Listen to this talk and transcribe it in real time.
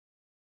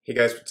Hey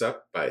guys, what's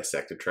up?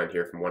 Bisected Trent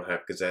here from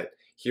OneHive Gazette,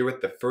 here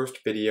with the first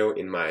video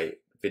in my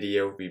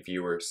video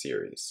reviewer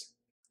series.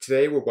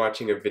 Today we're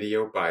watching a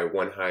video by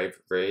OneHive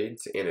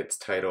Raids, and it's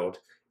titled,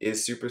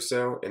 Is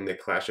Supercell and the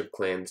Clash of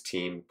Clans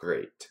Team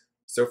Great?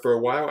 So for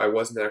a while I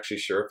wasn't actually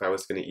sure if I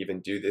was going to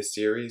even do this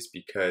series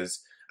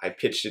because I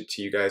pitched it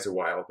to you guys a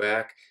while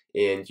back,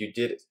 and you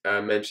did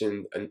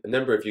mention, a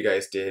number of you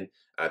guys did,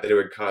 that it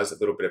would cause a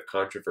little bit of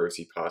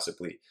controversy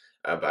possibly.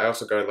 But I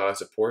also got a lot of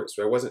support,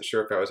 so I wasn't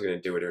sure if I was going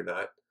to do it or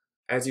not.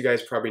 As you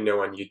guys probably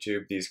know on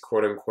YouTube, these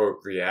quote-unquote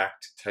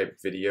react type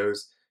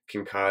videos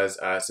can cause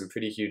some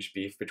pretty huge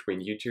beef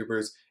between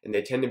YouTubers, and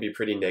they tend to be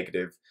pretty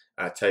negative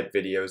type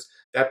videos.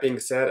 That being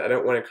said, I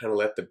don't want to kind of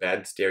let the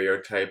bad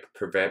stereotype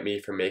prevent me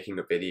from making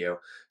a video.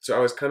 So I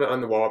was kind of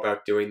on the wall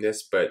about doing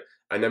this, but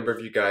a number of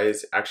you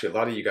guys, actually a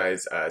lot of you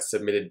guys,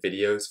 submitted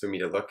videos for me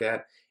to look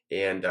at,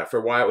 and for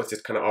a while it was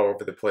just kind of all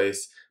over the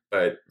place,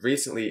 but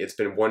recently it's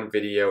been one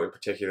video in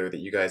particular that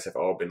you guys have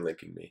all been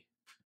linking me.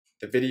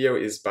 The video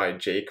is by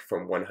Jake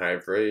from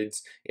OneHive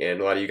Raids, and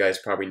a lot of you guys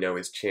probably know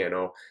his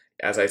channel.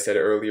 As I said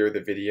earlier,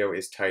 the video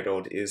is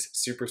titled, Is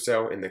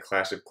Supercell and the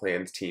Clash of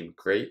Clans Team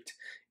Great?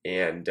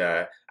 And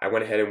I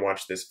went ahead and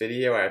watched this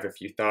video. I have a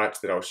few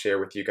thoughts that I'll share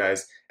with you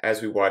guys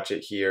as we watch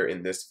it here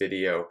in this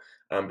video.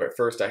 But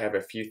first, I have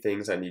a few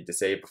things I need to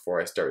say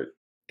before I start.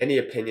 Any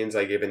opinions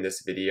I give in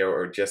this video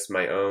are just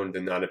my own.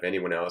 They're not of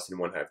anyone else in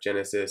OneHive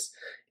Genesis,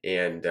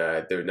 and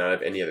they're not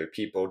of any other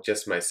people,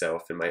 just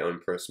myself and my own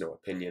personal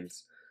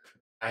opinions.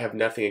 I have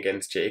nothing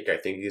against Jake. I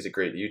think he's a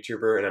great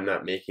YouTuber, and I'm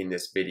not making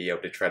this video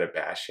to try to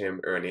bash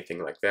him or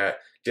anything like that,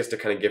 just to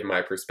kind of give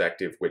my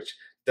perspective, which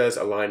does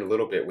align a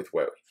little bit with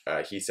what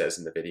he says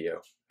in the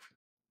video.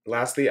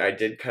 Lastly, I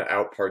did cut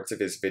out parts of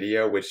his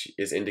video, which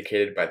is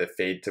indicated by the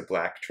fade to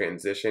black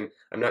transition.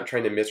 I'm not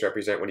trying to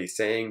misrepresent what he's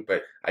saying,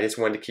 but I just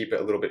wanted to keep it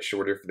a little bit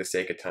shorter for the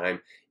sake of time,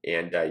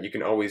 and you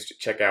can always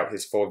check out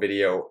his full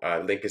video.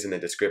 Link is in the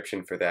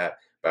description for that.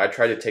 But I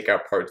tried to take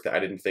out parts that I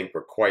didn't think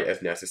were quite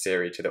as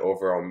necessary to the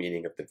overall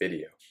meaning of the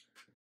video.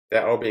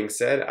 That all being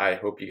said, I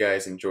hope you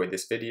guys enjoyed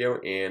this video,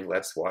 and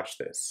let's watch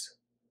this.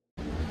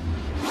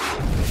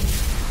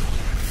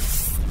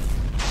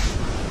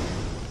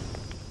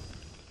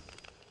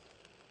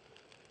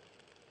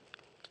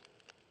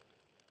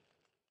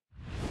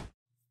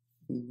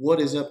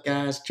 What is up,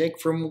 guys? Jake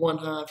from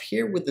OneHive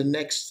here with the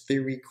next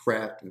Theory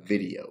Craft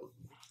video.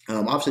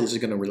 Obviously, this is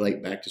going to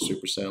relate back to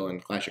Supercell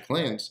and Clash of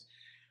Clans,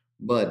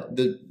 but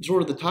the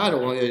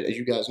title, as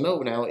you guys know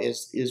now,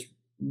 is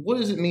what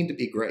does it mean to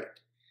be great?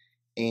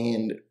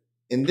 And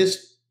in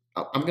this,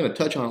 I'm going to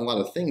touch on a lot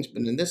of things,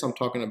 but in this, I'm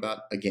talking about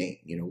a game.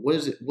 You know, what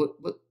does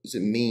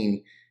it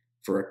mean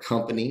for a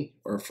company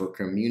or for a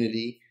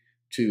community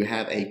to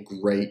have a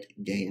great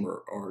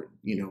gamer, or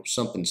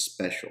something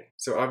special?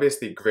 So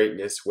obviously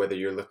greatness, whether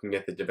you're looking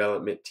at the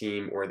development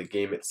team or the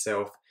game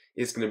itself,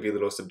 is going to be a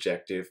little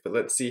subjective, but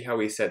let's see how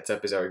he sets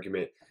up his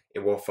argument,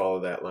 and we'll follow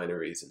that line of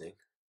reasoning.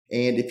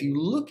 And if you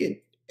look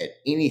at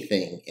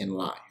anything in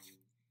life,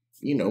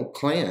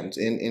 clans,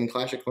 in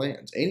Clash of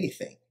Clans,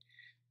 anything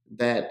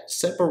that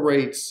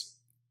separates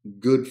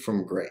good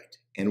from great.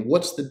 And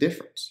what's the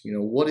difference?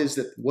 What is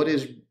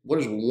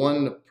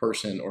one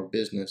person or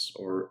business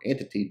or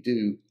entity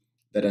do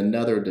that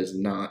another does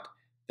not,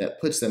 that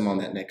puts them on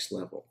that next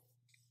level?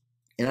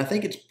 And I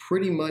think it's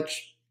pretty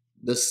much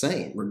the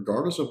same,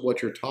 regardless of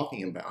what you're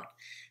talking about.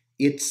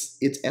 It's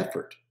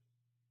effort.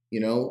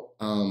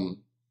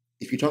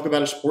 If you talk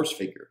about a sports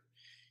figure,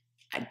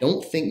 I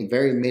don't think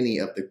very many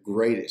of the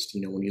greatest,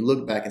 when you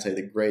look back and say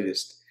the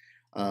greatest,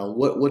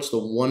 what's the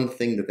one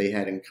thing that they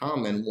had in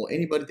common? Well,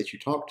 anybody that you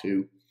talk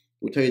to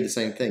will tell you the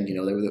same thing. They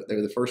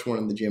were the first one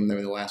in the gym, and they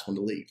were the last one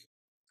to leave.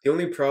 The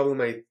only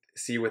problem I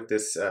see with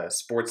this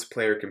sports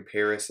player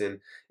comparison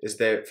is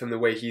that, from the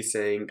way he's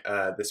saying,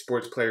 the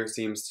sports player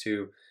seems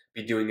to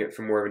be doing it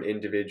for more of an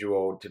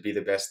individual to be the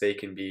best they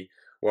can be,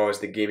 whereas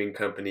the gaming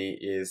company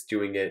is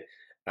doing it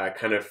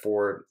kind of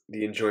for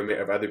the enjoyment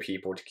of other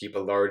people, to keep a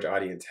large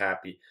audience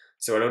happy.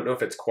 So I don't know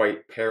if it's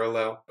quite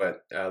parallel,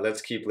 but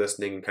let's keep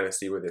listening and kind of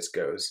see where this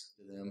goes.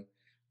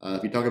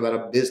 If you talk about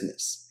a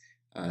business,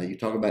 you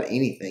talk about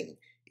anything,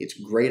 it's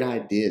great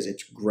ideas,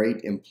 it's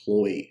great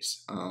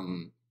employees.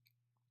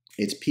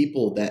 It's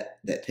people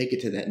that take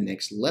it to that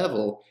next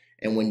level,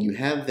 and when you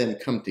have them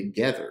come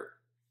together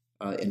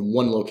in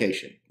one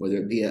location, whether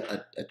it be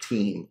a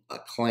team, a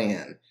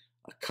clan,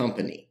 a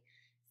company,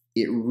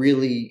 it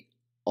really,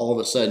 all of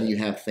a sudden, you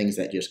have things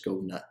that just go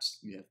nuts.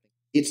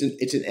 It's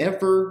an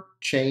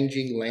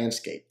ever-changing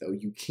landscape, though.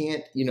 You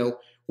can't,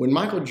 when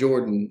Michael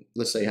Jordan,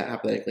 let's say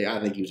hypothetically, I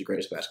think he was the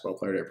greatest basketball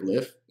player to ever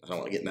live. I don't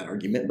want to get in that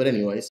argument, but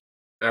anyways.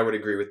 I would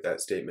agree with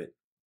that statement.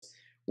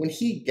 When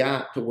he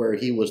got to where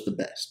he was the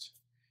best,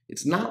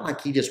 it's not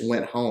like he just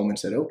went home and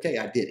said, okay,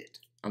 I did it.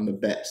 I'm the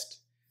best.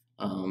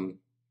 I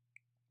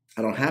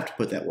don't have to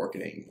put that work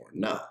in anymore.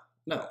 No.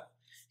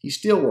 He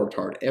still worked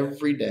hard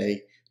every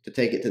day to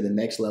take it to the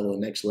next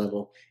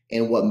level.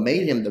 And what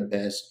made him the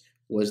best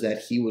was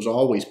that he was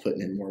always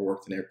putting in more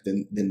work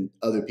than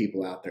other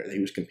people out there that he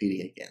was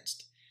competing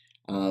against.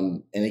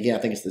 And again, I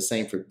think it's the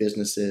same for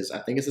businesses. I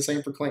think it's the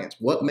same for clans.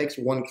 What makes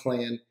one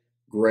clan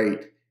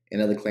great,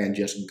 another clan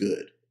just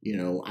good?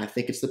 I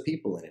think it's the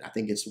people in it. I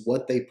think it's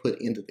what they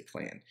put into the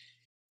clan.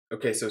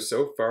 Okay,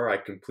 so far I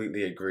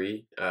completely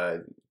agree.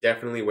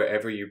 Definitely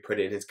whatever you put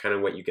in is kind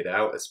of what you get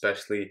out,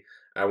 especially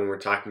when we're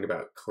talking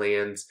about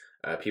clans.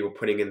 People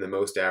putting in the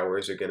most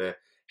hours are going to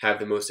have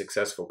the most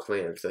successful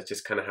clans. That's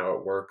just kind of how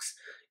it works.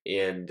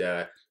 And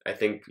I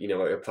think,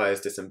 it applies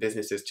to some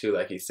businesses too,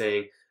 like he's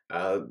saying.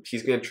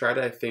 He's going to try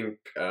to, I think,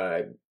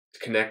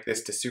 connect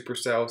this to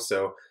Supercell.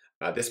 So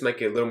this might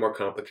get a little more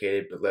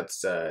complicated, but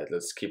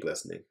let's keep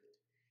listening.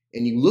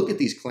 And you look at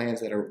these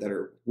clans that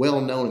are well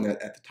known and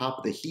at the top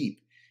of the heap,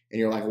 and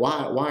you're like,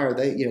 why are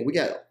they?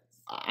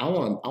 I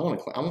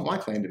want my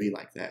clan to be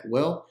like that.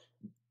 Well,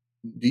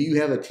 do you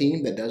have a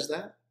team that does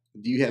that?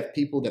 Do you have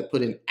people that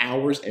put in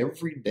hours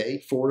every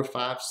day, 4 to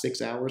 5,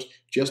 6 hours,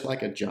 just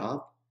like a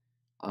job?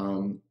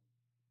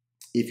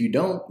 If you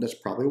don't, that's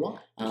probably why.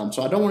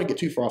 So I don't want to get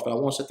too far off, but I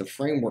want to set the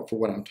framework for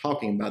what I'm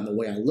talking about and the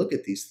way I look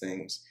at these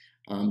things.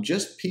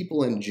 Just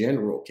people in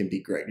general can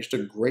be great, just a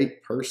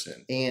great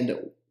person.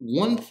 And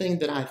one thing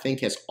that I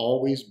think has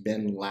always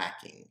been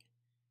lacking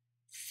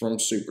from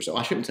Supercell,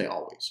 I shouldn't say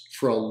always,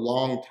 for a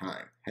long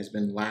time has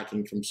been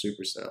lacking from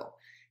Supercell,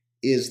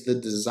 is the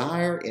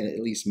desire, in at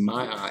least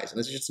my eyes, and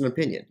this is just an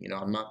opinion,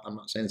 I'm not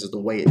saying this is the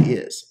way it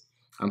is.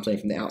 I'm saying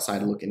from the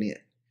outside looking in,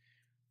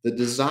 the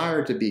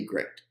desire to be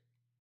great.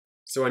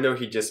 So I know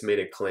he just made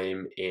a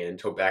claim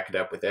and he'll back it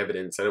up with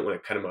evidence. I don't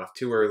want to cut him off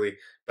too early,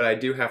 but I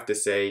do have to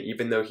say,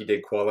 even though he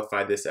did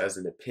qualify this as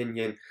an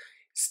opinion,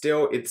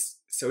 still it's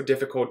so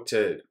difficult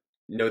to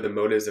know the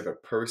motives of a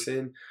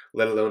person,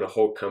 let alone a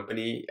whole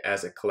company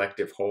as a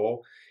collective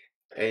whole.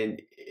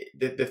 And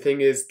the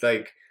thing is,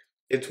 like,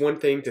 it's one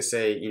thing to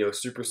say,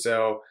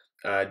 Supercell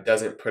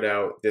doesn't put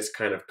out this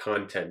kind of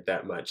content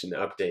that much in the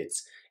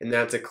updates, and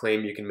that's a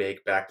claim you can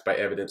make backed by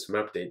evidence from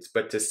updates.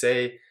 But to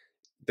say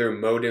their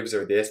motives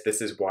are this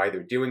is why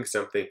they're doing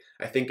something,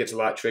 I think it's a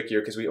lot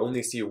trickier because we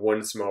only see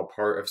one small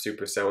part of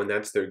Supercell, and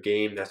that's their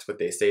game. That's what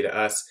they say to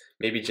us.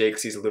 Maybe Jake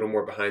sees a little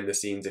more behind the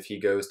scenes if he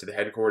goes to the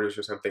headquarters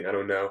or something. I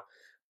don't know.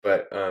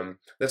 But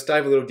let's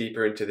dive a little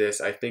deeper into this.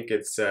 I think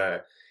it's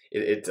a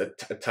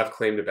tough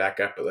claim to back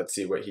up, but let's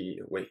see what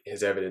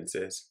his evidence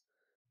is.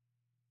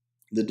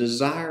 The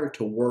desire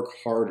to work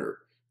harder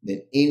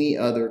than any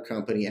other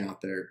company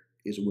out there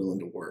is willing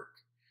to work.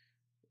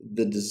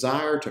 The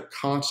desire to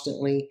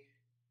constantly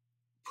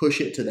push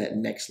it to that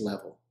next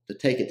level, to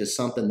take it to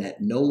something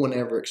that no one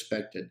ever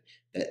expected,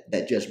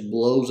 that just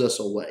blows us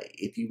away.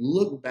 If you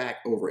look back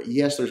over it,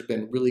 yes, there's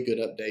been really good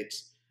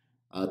updates.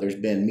 There's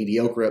been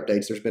mediocre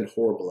updates. There's been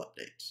horrible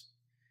updates.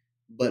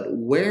 But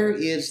where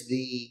is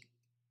the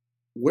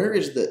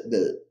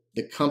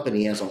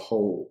company as a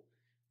whole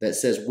that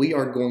says we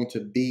are going to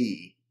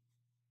be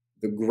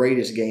the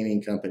greatest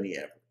gaming company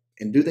ever?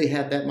 And do they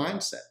have that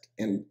mindset?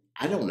 And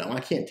I don't know. I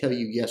can't tell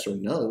you yes or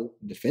no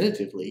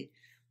definitively,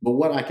 but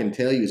what I can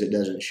tell you is it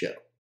doesn't show.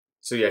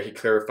 So yeah, he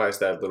clarifies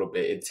that a little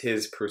bit. It's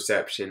his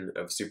perception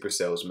of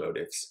Supercell's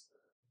motives.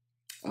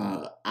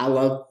 I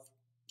love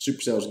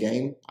Supercell's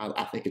game.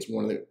 I think it's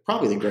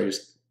probably the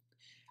greatest.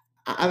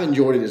 I've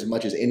enjoyed it as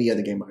much as any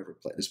other game I've ever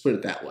played. Let's put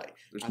it that way.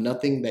 There's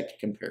nothing that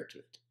can compare to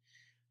it.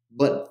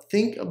 But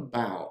think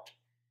about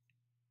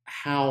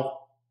how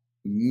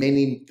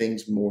many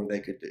things more they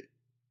could do.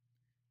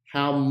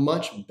 How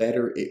much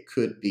better it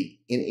could be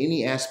in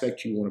any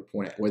aspect you want to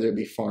point at, whether it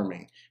be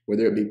farming,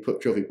 whether it be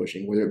trophy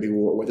pushing, whether it be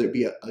war, whether it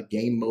be a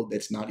game mode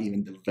that's not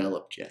even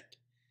developed yet.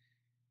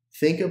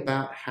 Think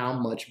about how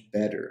much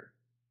better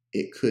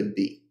it could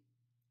be.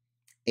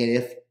 And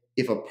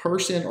if a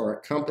person or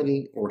a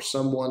company or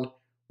someone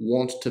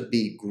wants to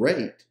be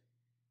great,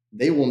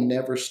 they will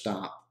never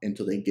stop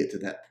until they get to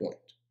that point.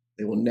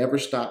 They will never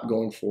stop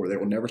going forward. They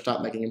will never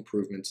stop making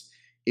improvements.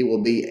 It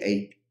will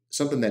be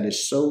something that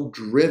is so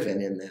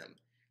driven in them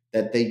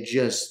that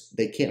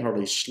they can't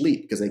hardly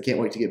sleep because they can't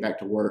wait to get back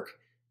to work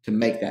to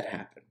make that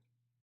happen.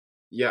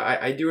 Yeah,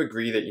 I do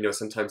agree that,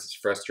 sometimes it's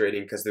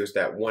frustrating because there's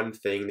that one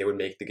thing that would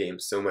make the game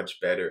so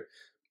much better,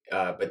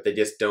 but they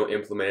just don't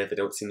implement it. They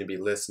don't seem to be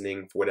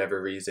listening for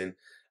whatever reason.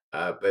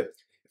 But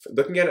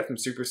looking at it from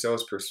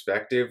Supercell's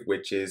perspective,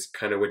 which is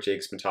kind of what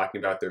Jake's been talking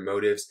about, their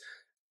motives,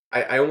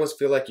 I almost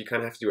feel like you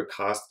kind of have to do a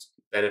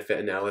cost-benefit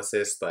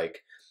analysis.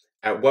 Like,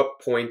 at what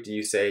point do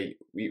you say,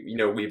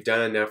 we've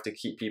done enough to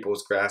keep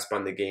people's grasp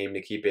on the game,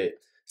 to keep it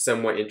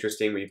somewhat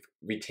interesting. We've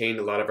retained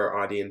a lot of our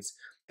audience.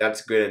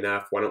 That's good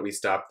enough. Why don't we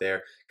stop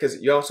there? Because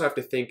you also have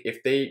to think,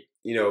 if they,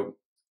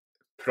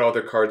 put all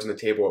their cards on the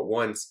table at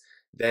once,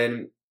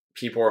 then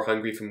people are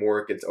hungry from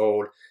work. It's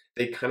old.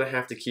 They kind of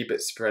have to keep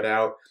it spread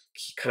out,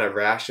 kind of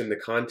ration the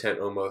content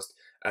almost,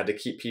 to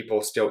keep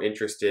people still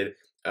interested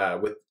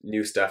with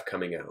new stuff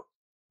coming out.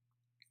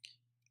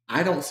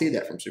 I don't see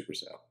that from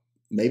Supercell.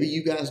 Maybe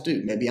you guys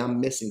do. Maybe I'm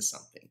missing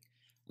something.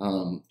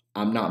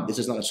 I'm not. This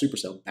is not a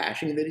Supercell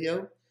bashing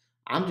video.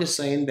 I'm just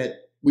saying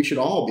that we should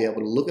all be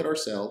able to look at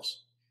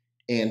ourselves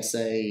and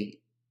say,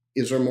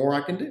 is there more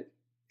I can do?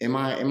 Am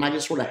I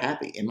just sort of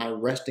happy? Am I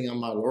resting on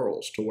my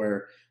laurels to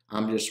where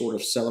I'm just sort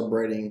of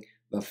celebrating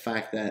the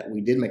fact that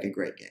we did make a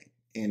great game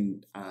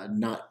and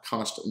not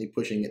constantly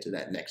pushing it to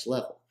that next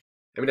level.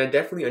 I mean, I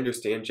definitely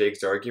understand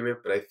Jake's argument,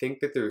 but I think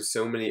that there's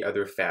so many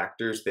other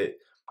factors that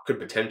could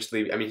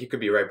potentially, I mean, he could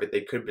be right, but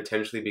they could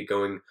potentially be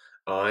going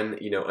on,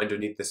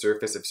 underneath the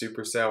surface of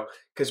Supercell.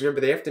 Because remember,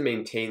 they have to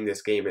maintain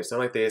this game. It's not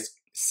like they just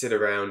sit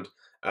around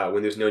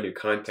when there's no new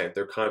content.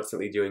 They're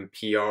constantly doing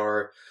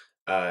PR,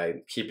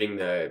 keeping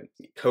the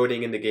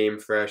coding in the game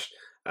fresh,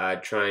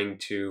 trying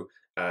to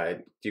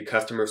do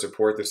customer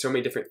support. There's so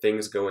many different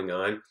things going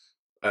on,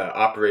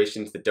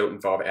 operations that don't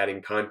involve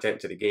adding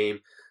content to the game.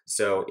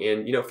 So,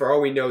 and for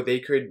all we know, they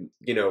could,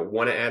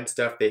 want to add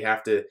stuff. They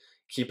have to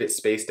keep it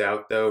spaced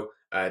out though,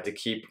 to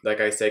keep, like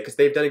I said, because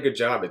they've done a good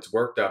job. It's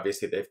worked,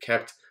 obviously. They've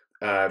kept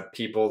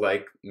people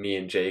like me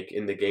and Jake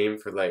in the game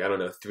for like, I don't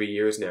know, 3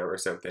 years now or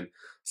something.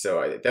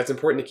 So that's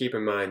important to keep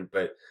in mind,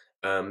 but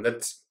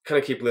let's kind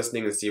of keep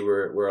listening and see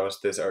where else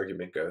this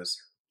argument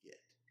goes.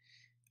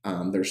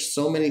 There's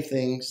so many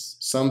things,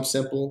 some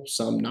simple,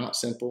 some not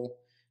simple,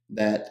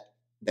 that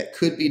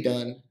could be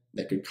done,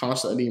 that could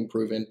constantly be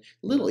improving.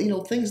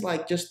 Little, things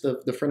like just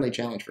the friendly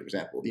challenge, for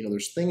example.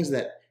 There's things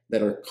that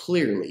are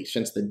clearly,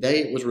 since the day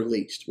it was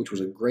released, which was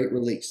a great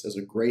release, there's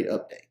a great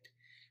update.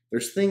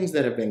 There's things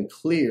that have been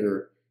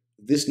clear,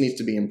 this needs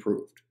to be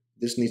improved.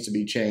 This needs to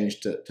be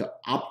changed to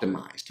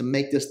optimize, to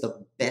make this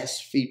the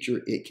best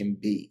feature it can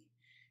be.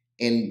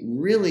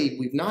 And really,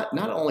 we've not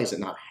only has it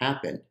not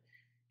happened,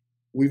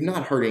 we've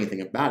not heard anything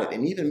about it.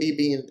 And even me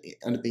being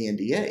under the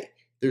NDA,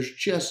 there's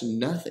just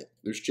nothing.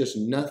 There's just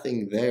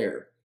nothing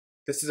there.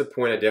 This is a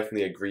point I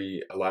definitely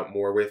agree a lot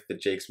more with that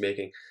Jake's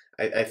making.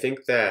 I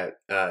think that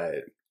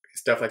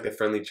stuff like the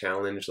friendly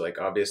challenge, like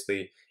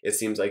obviously it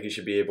seems like you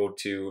should be able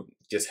to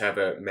just have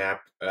a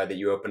map that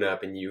you open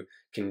up and you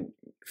can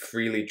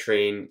freely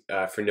train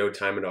for no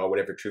time at all,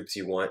 whatever troops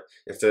you want,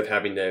 instead of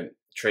having to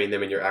train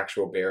them in your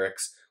actual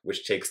barracks,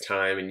 which takes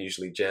time and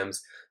usually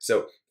gems.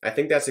 So I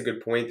think that's a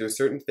good point. There's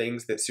certain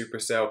things that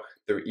Supercell,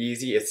 they're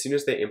easy. As soon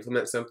as they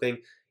implement something,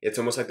 it's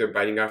almost like they're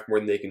biting off more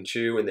than they can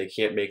chew, and they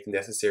can't make the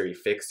necessary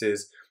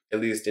fixes, at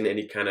least in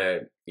any kind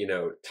of,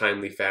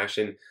 timely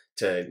fashion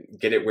to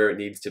get it where it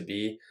needs to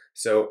be.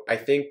 So I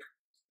think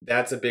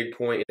that's a big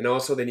point. And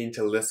also they need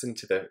to listen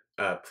to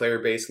the player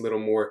base a little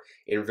more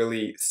and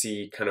really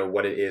see kind of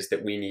what it is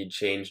that we need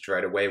changed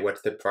right away.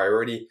 What's the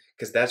priority?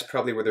 Because that's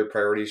probably where their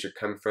priorities should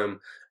come from,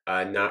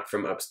 not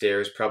from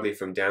upstairs, probably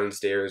from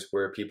downstairs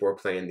where people are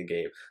playing the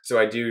game. So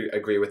I do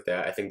agree with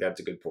that. I think that's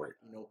a good point.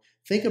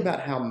 Think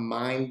about how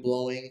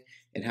mind-blowing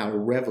and how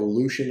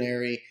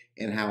revolutionary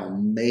and how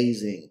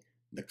amazing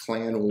the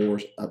Clan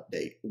Wars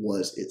update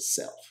was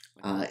itself.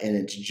 And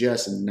it's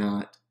just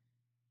not,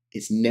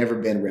 it's never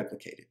been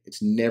replicated.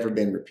 It's never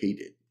been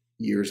repeated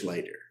years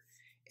later.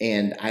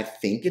 And I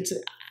think it's,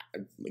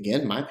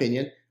 again, my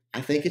opinion, I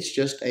think it's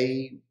just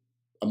a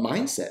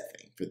mindset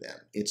thing for them.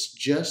 It's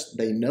just,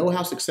 they know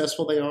how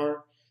successful they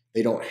are.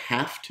 They don't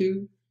have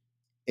to,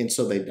 and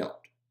so they don't.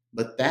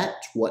 But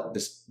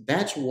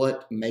that's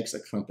what makes a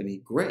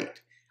company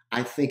great.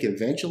 I think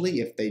eventually,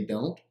 if they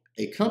don't,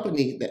 a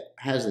company that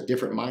has a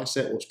different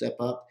mindset will step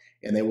up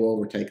and they will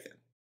overtake them.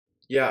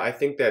 Yeah, I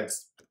think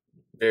that's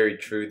very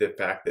true. The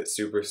fact that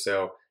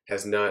Supercell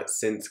has not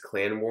since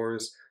Clan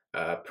Wars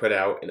put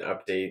out an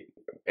update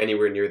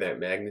anywhere near that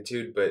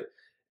magnitude. But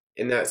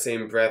in that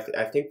same breath,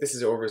 I think this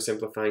is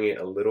oversimplifying it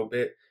a little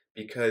bit,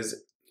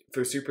 because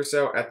for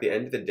Supercell, at the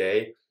end of the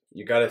day,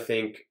 you got to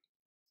think,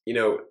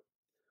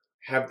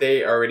 have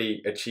they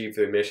already achieved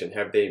their mission?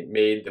 Have they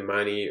made the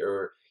money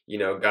or,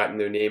 gotten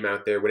their name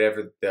out there?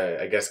 Whatever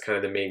I guess kind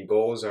of the main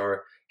goals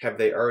are, have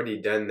they already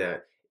done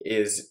that?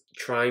 Is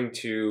trying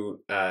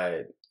to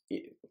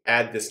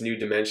add this new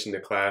dimension to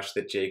Clash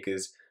that Jake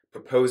is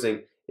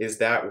proposing, is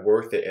that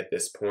worth it at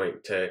this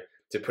point to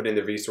put in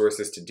the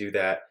resources to do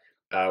that?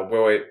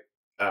 Will it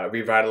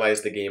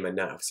revitalize the game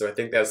enough? So I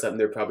think that's something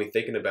they're probably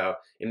thinking about,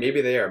 and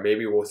maybe they are.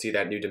 Maybe we'll see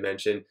that new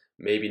dimension,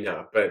 maybe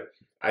not. But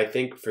I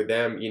think for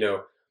them,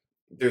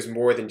 there's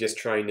more than just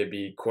trying to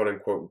be quote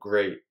unquote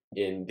great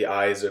in the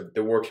eyes of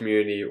the war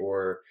community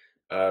or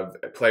of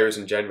players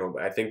in general.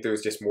 But I think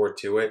there's just more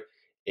to it.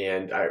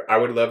 And I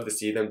would love to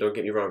see them, don't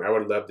get me wrong, I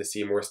would love to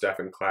see more stuff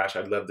in Clash.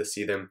 I'd love to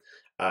see them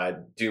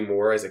do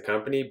more as a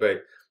company,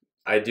 but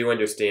I do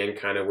understand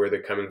kind of where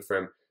they're coming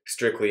from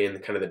strictly in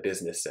kind of the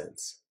business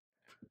sense.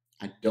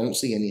 I don't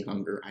see any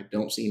hunger. I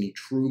don't see any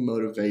true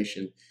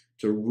motivation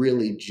to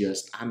really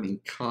just,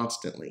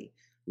 constantly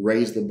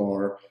raise the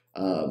bar,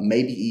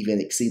 maybe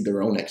even exceed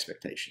their own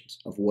expectations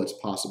of what's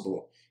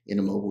possible in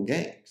a mobile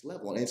games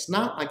level. And it's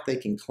not like they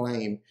can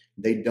claim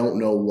they don't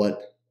know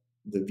what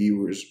the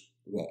viewers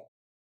want.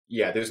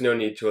 Yeah, there's no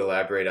need to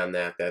elaborate on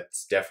that.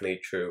 That's definitely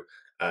true.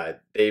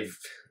 They've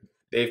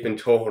been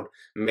told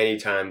many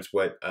times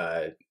what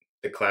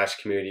the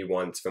Clash community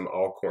wants from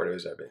all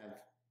corners of it.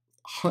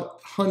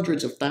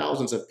 Hundreds of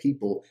thousands of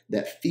people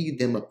that feed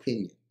them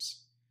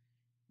opinions.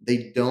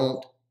 They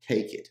don't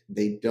take it.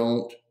 They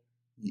don't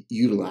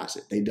utilize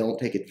it. They don't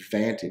take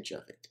advantage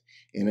of it.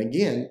 And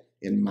again,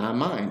 in my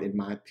mind, in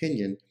my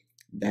opinion,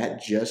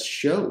 that just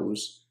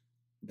shows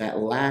that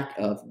lack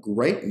of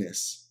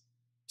greatness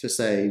to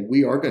say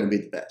we are going to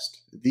be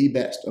the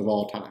best of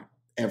all time,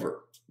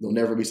 ever. There'll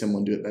never be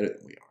someone do it better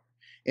than we are.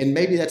 And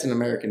maybe that's an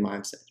American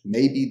mindset.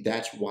 Maybe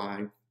that's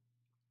why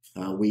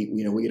we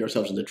get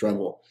ourselves into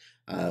trouble,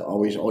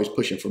 always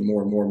pushing for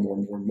more and more and more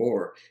and more and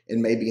more.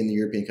 And maybe in the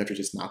European countries,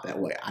 it's not that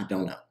way. I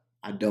don't know.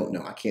 I don't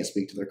know. I can't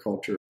speak to their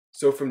culture.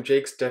 So from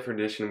Jake's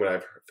definition, what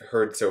I've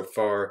heard so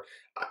far,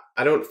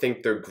 I don't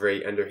think they're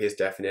great under his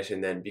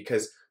definition then,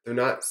 because they're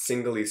not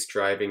singly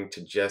striving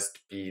to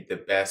just be the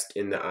best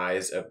in the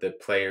eyes of the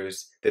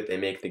players that they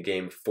make the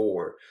game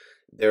for.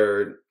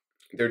 They're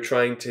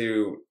trying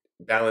to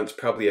balance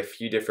probably a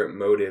few different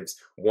motives,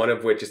 one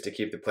of which is to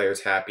keep the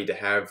players happy, to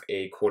have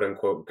a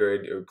quote-unquote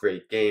good or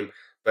great game,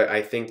 but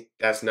I think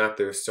that's not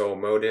their sole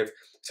motive,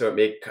 so it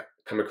may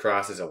come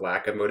across as a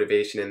lack of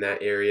motivation in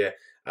that area,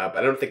 but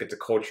I don't think it's a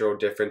cultural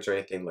difference or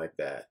anything like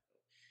that.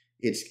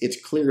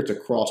 It's clear it's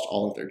across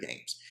all of their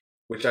games.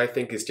 Which I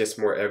think is just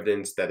more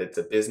evidence that it's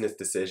a business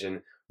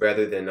decision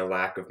rather than a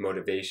lack of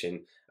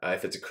motivation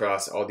if it's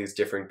across all these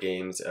different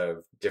games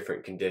of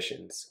different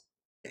conditions.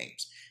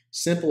 Games.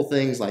 Simple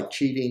things like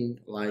cheating,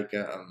 like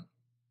the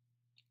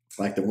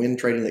win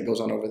trading that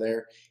goes on over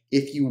there.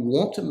 If you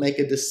want to make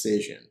a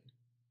decision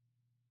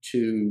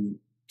to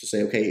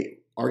say, okay,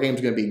 our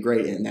game's going to be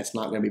great and that's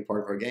not going to be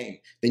part of our game,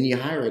 then you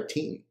hire a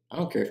team. I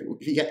don't care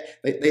if you get,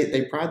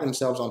 they pride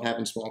themselves on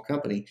having a small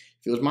company.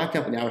 If it was my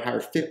company, I would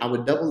hire I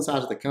would double the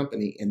size of the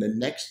company, and the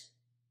next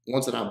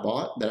ones that I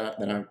bought,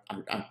 that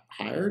I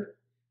hired,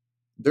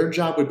 their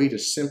job would be to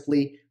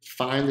simply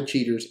find the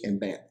cheaters and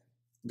ban them.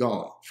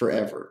 Gone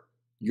forever.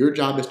 Your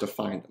job is to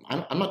find them.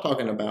 I'm not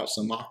talking about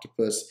some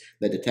octopus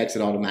that detects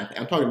it automatically.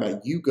 I'm talking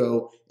about you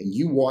go and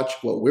you watch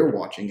what we're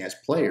watching as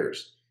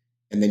players,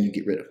 and then you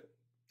get rid of them.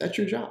 That's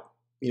your job.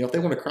 If they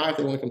want to cry, if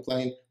they want to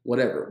complain,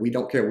 whatever. We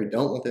don't care. We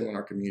don't want them in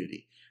our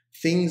community.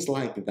 Things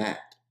like that.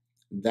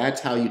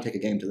 That's how you take a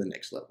game to the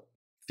next level.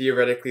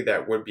 Theoretically,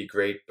 that would be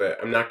great, but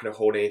I'm not going to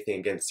hold anything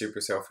against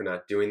Supercell for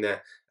not doing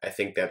that. I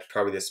think that's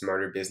probably the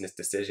smarter business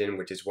decision,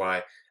 which is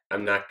why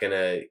I'm not going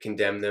to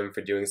condemn them for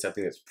doing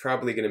something that's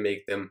probably going to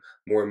make them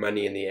more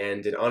money in the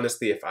end. And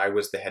honestly, if I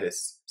was the head of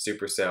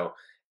Supercell,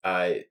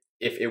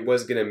 if it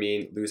was going to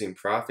mean losing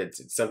profits,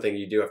 it's something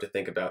you do have to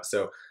think about.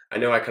 So I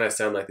know I kind of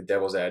sound like the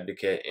devil's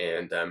advocate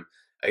and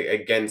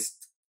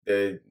against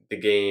the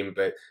game,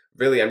 but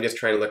really I'm just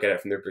trying to look at it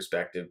from their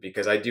perspective,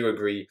 because I do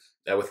agree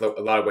with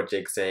a lot of what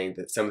Jake's saying,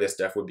 that some of this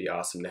stuff would be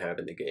awesome to have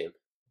in the game.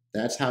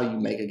 That's how you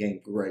make a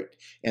game great.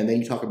 And then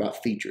you talk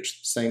about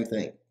features. Same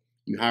thing.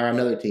 You hire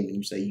another team and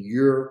you say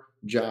your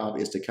job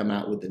is to come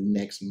out with the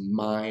next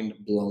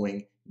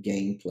mind-blowing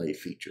gameplay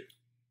feature.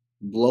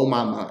 Blow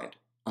my mind.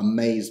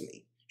 Amaze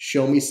me.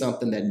 Show me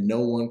something that no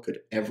one could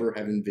ever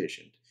have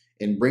envisioned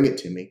and bring it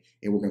to me,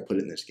 and we're going to put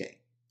it in this game.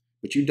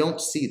 But you don't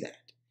see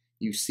that.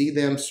 You see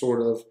them sort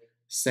of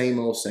same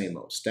old,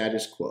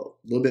 status quo,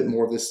 a little bit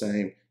more of the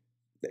same,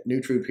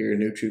 new troop here,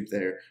 new troop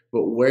there.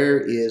 But where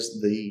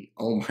is the,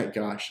 oh my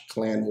gosh,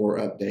 clan war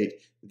update?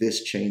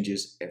 This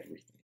changes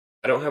everything.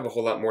 I don't have a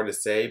whole lot more to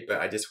say,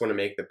 but I just want to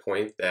make the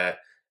point that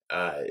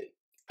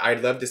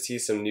I'd love to see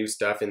some new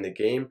stuff in the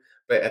game,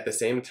 but at the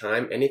same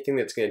time, anything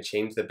that's going to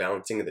change the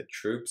balancing of the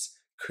troops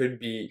could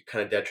be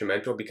kind of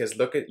detrimental, because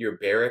look at your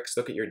barracks,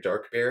 look at your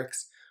dark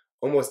barracks.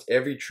 Almost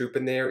every troop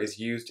in there is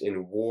used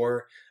in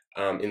war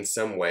in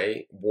some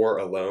way, war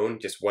alone,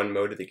 just one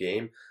mode of the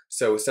game.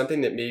 So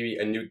something that maybe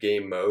a new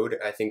game mode,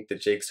 I think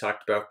that Jake's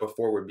talked about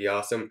before, would be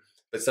awesome,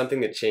 but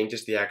something that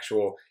changes the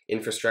actual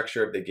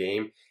infrastructure of the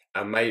game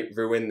might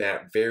ruin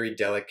that very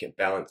delicate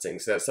balancing.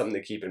 So that's something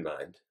to keep in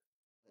mind.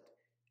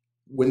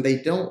 When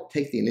they don't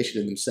take the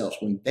initiative themselves,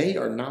 when they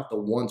are not the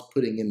ones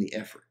putting in the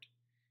effort,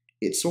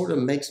 it sort of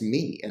makes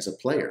me as a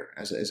player,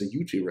 as a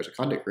YouTuber, as a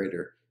content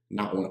creator,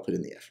 not want to put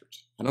in the effort.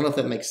 I don't know if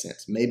that makes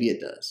sense. Maybe it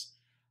does.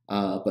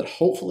 But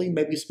hopefully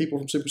maybe some people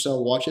from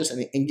Supercell watch this.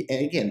 And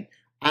again,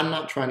 I'm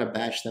not trying to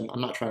bash them. I'm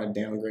not trying to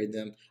downgrade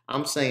them.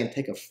 I'm saying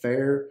take a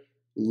fair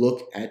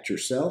look at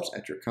yourselves,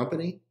 at your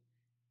company,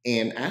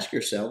 and ask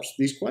yourselves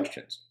these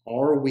questions.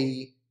 Are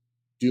we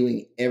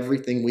doing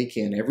everything we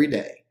can every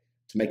day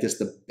to make this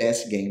the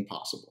best game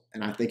possible?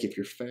 And I think if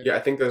you're fair. Yeah,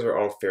 I think those are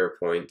all fair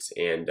points.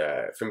 And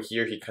from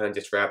here, he kind of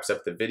just wraps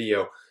up the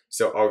video.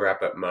 So I'll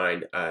wrap up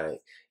mine.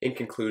 In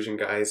conclusion,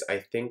 guys, I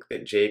think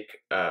that Jake,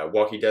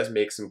 while he does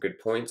make some good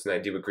points, and I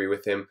do agree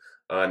with him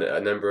on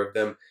a number of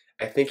them,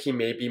 I think he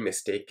may be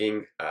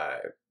mistaking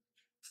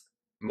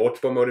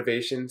multiple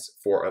motivations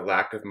for a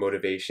lack of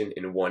motivation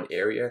in one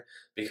area,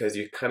 because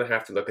you kind of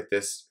have to look at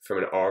this from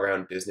an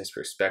all-around business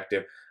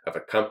perspective of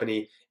a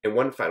company. And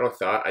one final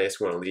thought I just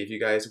want to leave you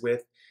guys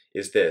with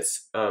is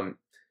this.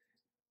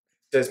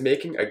 Does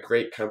making a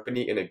great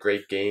company and a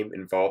great game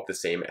involve the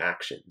same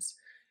actions?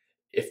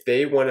 If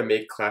they want to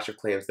make Clash of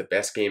Clans the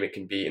best game it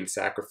can be and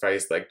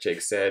sacrifice, like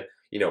Jake said,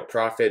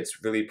 profits,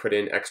 really put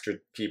in extra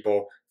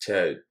people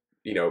to,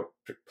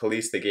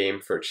 police the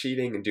game for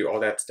cheating and do all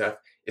that stuff,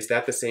 is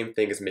that the same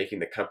thing as making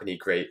the company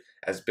great,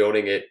 as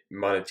building it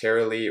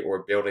monetarily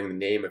or building the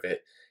name of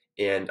it?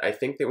 And I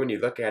think that when you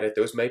look at it,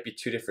 those might be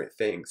two different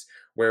things.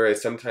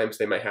 Whereas sometimes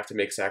they might have to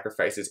make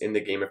sacrifices in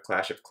the game of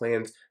Clash of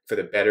Clans for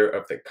the better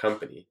of the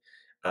company.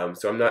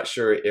 So I'm not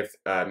sure if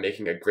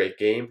making a great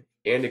game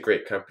and a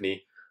great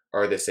company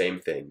are the same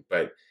thing.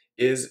 But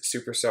is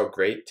Supercell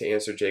great, to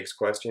answer Jake's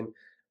question?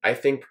 I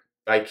think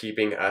by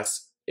keeping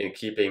us and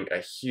keeping a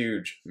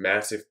huge,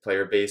 massive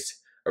player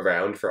base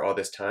around for all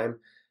this time,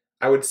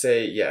 I would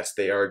say yes,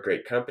 they are a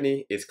great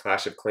company. Is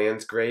Clash of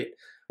Clans great?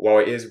 While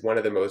it is one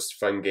of the most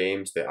fun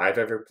games that I've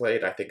ever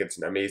played, I think it's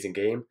an amazing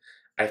game.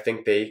 I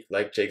think they,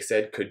 like Jake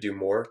said, could do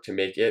more to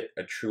make it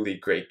a truly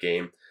great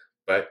game.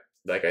 But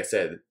like I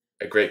said,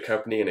 a great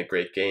company and a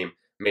great game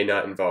may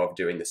not involve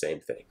doing the same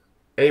thing.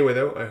 Anyway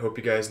though, I hope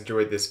you guys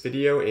enjoyed this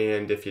video,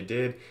 and if you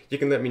did, you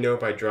can let me know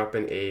by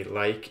dropping a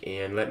like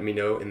and let me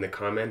know in the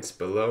comments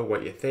below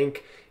what you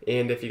think.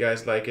 And if you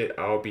guys like it,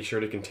 I'll be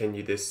sure to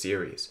continue this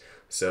series.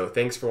 So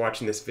thanks for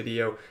watching this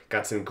video.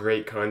 Got some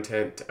great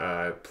content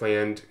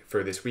planned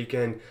for this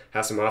weekend.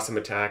 Have some awesome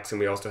attacks, and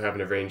we also have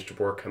an arranged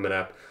war coming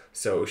up.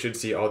 So we should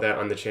see all that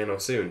on the channel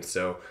soon.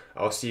 So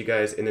I'll see you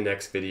guys in the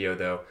next video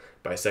though.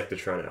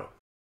 Bisectatron out.